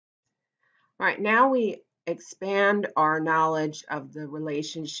All right, now we expand our knowledge of the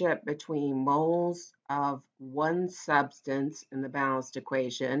relationship between moles of one substance in the balanced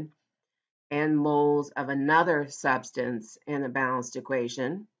equation and moles of another substance in a balanced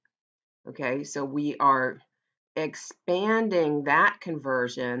equation. Okay, so we are expanding that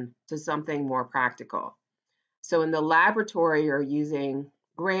conversion to something more practical. So in the laboratory, you're using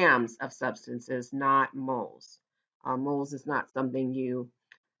grams of substances, not moles. Moles is not something you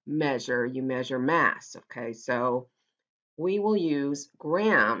measure mass. Okay, so we will use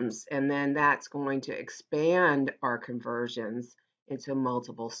grams, and then that's going to expand our conversions into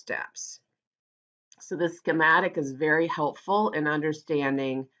multiple steps. So the schematic is very helpful in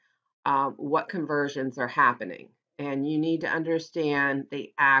understanding what conversions are happening. And you need to understand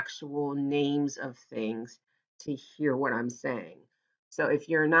the actual names of things to hear what I'm saying. So if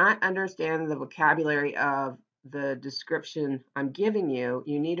you're not understanding the vocabulary of the description I'm giving you,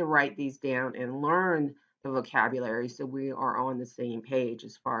 you need to write these down and learn the vocabulary so we are on the same page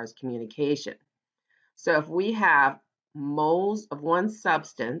as far as communication. So if we have moles of one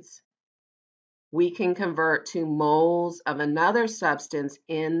substance, we can convert to moles of another substance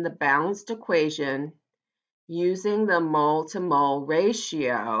in the balanced equation using the mole-to-mole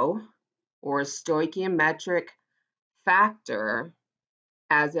ratio or stoichiometric factor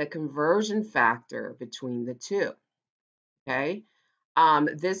as a conversion factor between the two. Okay,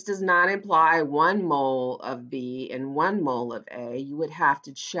 this does not imply 1 mole of B and 1 mole of A. You would have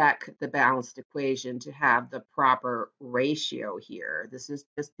to check the balanced equation to have the proper ratio here. This is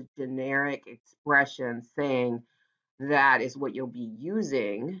just a generic expression saying that is what you'll be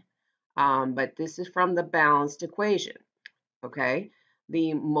using, but this is from the balanced equation, okay?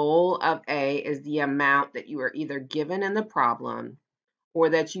 The mole of A is the amount that you are either given in the problem or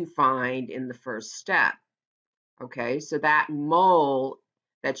that you find in the first step. Okay, so that mole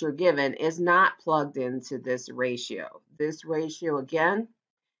that you're given is not plugged into this ratio. This ratio, again,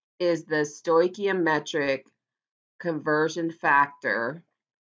 is the stoichiometric conversion factor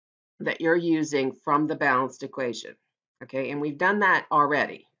that you're using from the balanced equation. Okay, and we've done that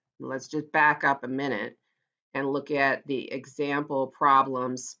already. Let's just back up a minute and look at the example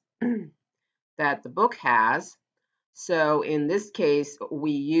problems that the book has. So in this case,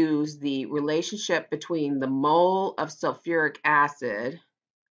 we use the relationship between the mole of sulfuric acid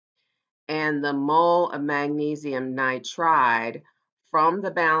and the mole of magnesium nitride from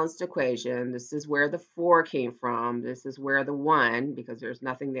the balanced equation. This is where the 4 came from. This is where the 1, because there's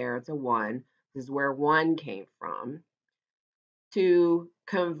nothing there, it's a 1. This is where 1 came from. To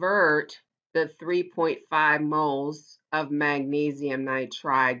convert the 3.5 moles of magnesium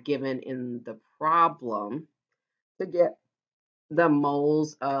nitride given in the problem to get the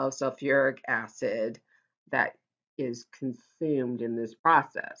moles of sulfuric acid that is consumed in this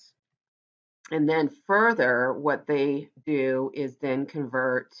process. And then further, what they do is then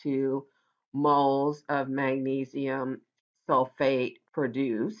convert to moles of magnesium sulfate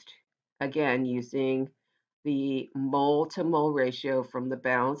produced, again, using the mole to mole ratio from the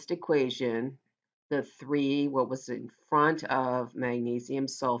balanced equation, the 3, what was in front of magnesium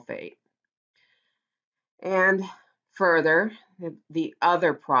sulfate. And further, the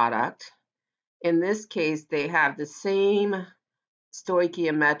other product, in this case, they have the same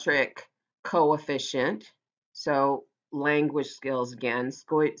stoichiometric coefficient. So language skills again,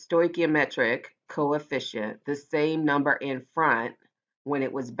 stoichiometric coefficient, the same number in front when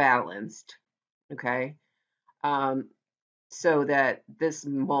it was balanced, okay? So that this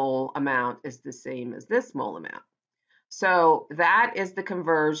mole amount is the same as this mole amount. So that is the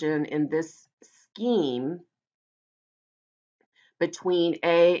conversion in this scheme between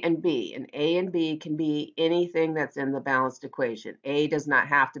A and B. And A and B can be anything that's in the balanced equation. A does not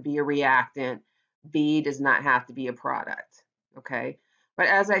have to be a reactant. B does not have to be a product, okay? But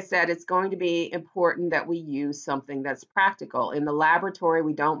as I said, it's going to be important that we use something that's practical. In the laboratory,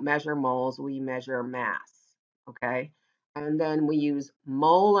 we don't measure moles, we measure mass, okay? And then we use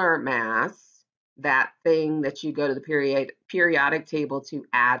molar mass, that thing that you go to the periodic table to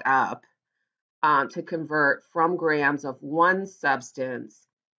add up, to convert from grams of one substance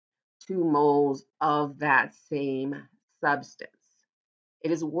to moles of that same substance. It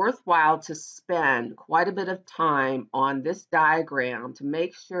is worthwhile to spend quite a bit of time on this diagram to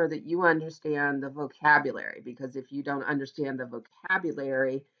make sure that you understand the vocabulary, because if you don't understand the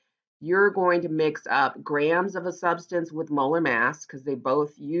vocabulary, you're going to mix up grams of a substance with molar mass, because they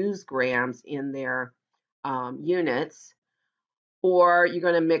both use grams in their units, or you're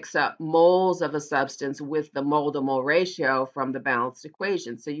going to mix up moles of a substance with the mole to mole ratio from the balanced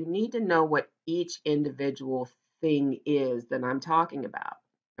equation. So you need to know what each individual thing is that I'm talking about,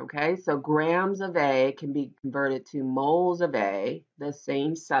 Okay, so grams of A can be converted to moles of A, the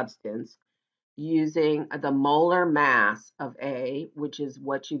same substance, using the molar mass of A, which is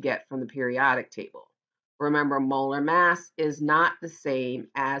what you get from the periodic table. Remember, molar mass is not the same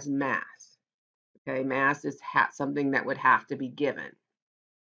as mass. Okay, mass is something that would have to be given.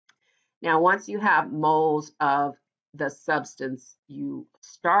 Now, once you have moles of the substance you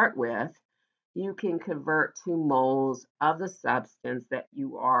start with, you can convert to moles of the substance that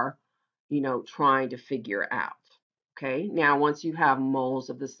you are, trying to figure out. Okay, now once you have moles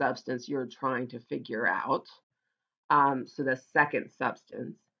of the substance you're trying to figure out, so the second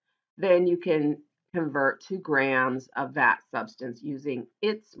substance, then you can convert to grams of that substance using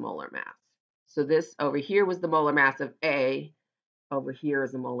its molar mass. So this over here was the molar mass of A, over here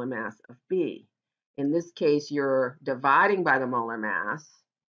is the molar mass of B. In this case, you're dividing by the molar mass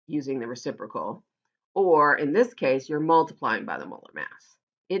using the reciprocal, or in this case, you're multiplying by the molar mass.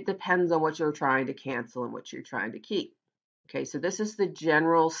 It depends on what you're trying to cancel and what you're trying to keep. Okay, so this is the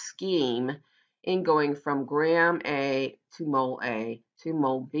general scheme in going from gram A to mole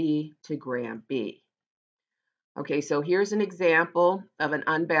B to gram B. Okay, so here's an example of an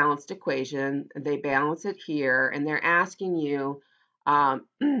unbalanced equation. They balance it here, and they're asking you,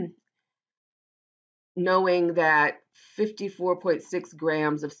 knowing that 54.6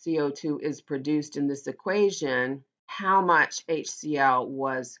 grams of CO2 is produced in this equation, how much HCl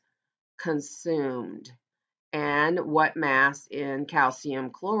was consumed and what mass in calcium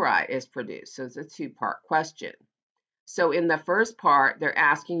chloride is produced. So it's a two-part question. So in the first part, they're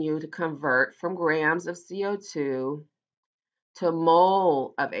asking you to convert from grams of CO2 to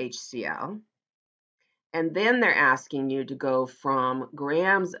mole of HCl. And then they're asking you to go from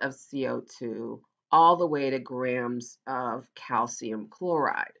grams of CO2 all the way to grams of calcium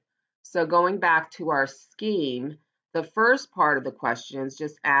chloride. So going back to our scheme, the first part of the question is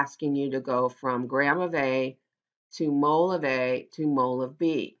just asking you to go from gram of A to mole of A to mole of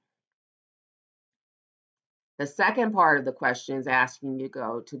B. The second part of the question is asking you to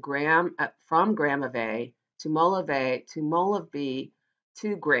go to from gram of A to mole of A to mole of B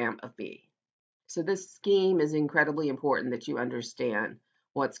to gram of B. So this scheme is incredibly important that you understand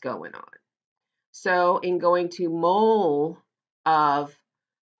what's going on. So in going to mole of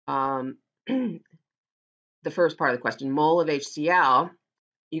the first part of the question, mole of HCl,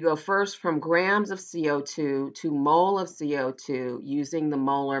 you go first from grams of CO2 to mole of CO2 using the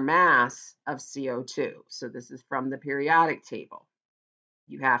molar mass of CO2. So this is from the periodic table.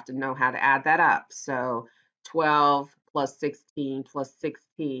 You have to know how to add that up. So 12 plus 16 plus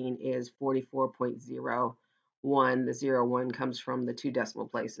 16 is 44.01. The 01 comes from the 2 decimal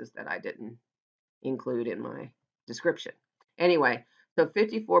places that I didn't include in my description. Anyway, so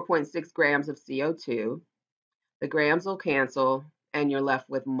 54.6 grams of CO2. The grams will cancel, and you're left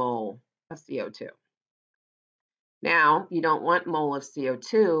with mole of CO2. Now, you don't want mole of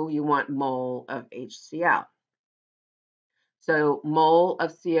CO2, you want mole of HCl. So mole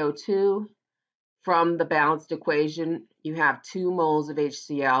of CO2, from the balanced equation, you have 2 moles of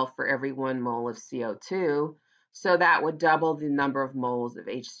HCl for every 1 mole of CO2. So that would double the number of moles of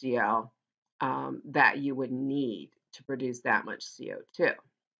HCl that you would need to produce that much CO2.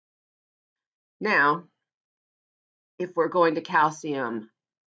 Now, if we're going to calcium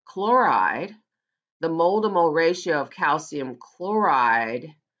chloride, the mole to mole ratio of calcium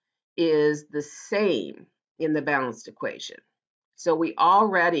chloride is the same in the balanced equation. So we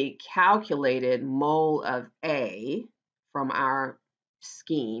already calculated mole of A from our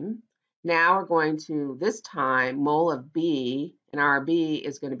scheme. Now we're going to, this time, mole of B, and our B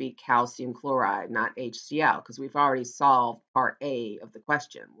is going to be calcium chloride, not HCl, because we've already solved part A of the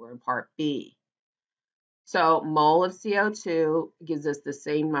question. We're in part B. So mole of CO2 gives us the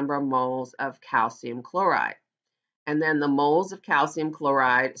same number of moles of calcium chloride. And then the moles of calcium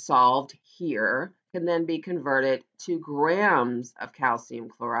chloride solved here can then be converted to grams of calcium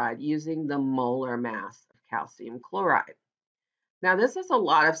chloride using the molar mass of calcium chloride. Now this is a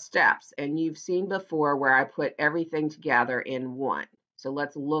lot of steps, and you've seen before where I put everything together in one. So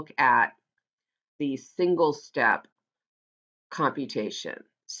let's look at the single step computation.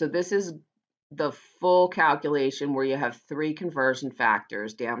 So this is the full calculation where you have 3 conversion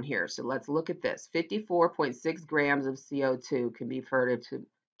factors down here. So let's look at this. 54.6 grams of CO2 can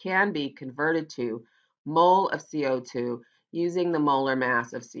be converted to mole of CO2 using the molar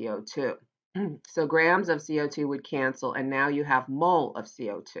mass of CO2. So grams of CO2 would cancel, and now you have mole of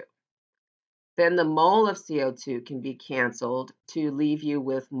CO2. Then the mole of CO2 can be canceled to leave you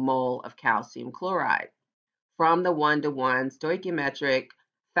with mole of calcium chloride from the 1-to-1 stoichiometric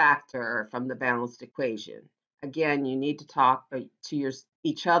factor from the balanced equation. Again, you need to talk to your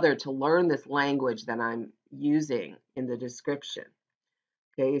each other to learn this language that I'm using in the description.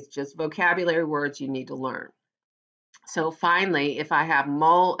 Okay, it's just vocabulary words you need to learn. So finally, if I have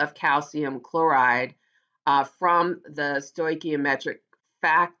mole of calcium chloride from the stoichiometric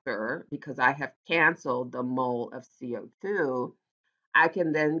factor, because I have canceled the mole of CO2, I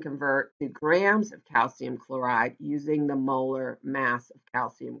can then convert to grams of calcium chloride using the molar mass of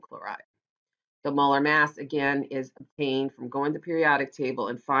calcium chloride. The molar mass, again, is obtained from going to the periodic table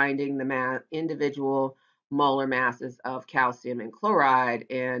and finding the individual molar masses of calcium and chloride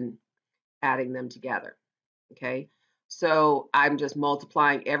and adding them together. Okay, so I'm just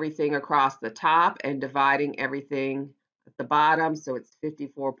multiplying everything across the top and dividing everything at the bottom. So it's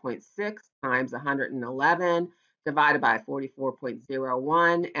 54.6 times 111 divided by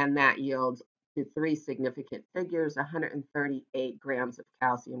 44.01, and that yields to three significant figures, 138 grams of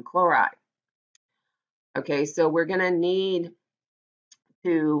calcium chloride. Okay, so we're going to need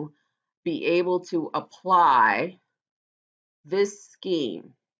to be able to apply this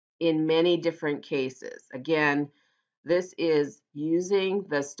scheme in many different cases. Again, this is using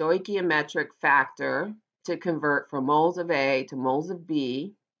the stoichiometric factor to convert from moles of A to moles of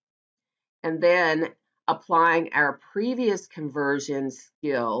B, and then applying our previous conversion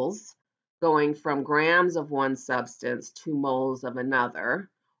skills, going from grams of one substance to moles of another,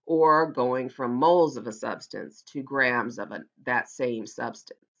 or going from moles of a substance to grams of that same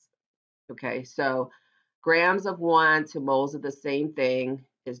substance. Okay, so grams of one to moles of the same thing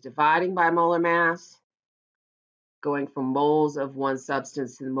is dividing by molar mass. Going from moles of one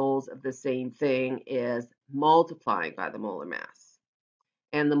substance to moles of the same thing is multiplying by the molar mass.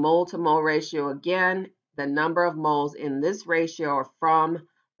 And the mole to mole ratio, again, the number of moles in this ratio are from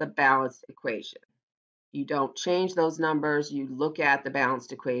the balanced equation. You don't change those numbers, you look at the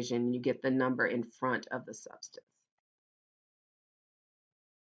balanced equation, you get the number in front of the substance.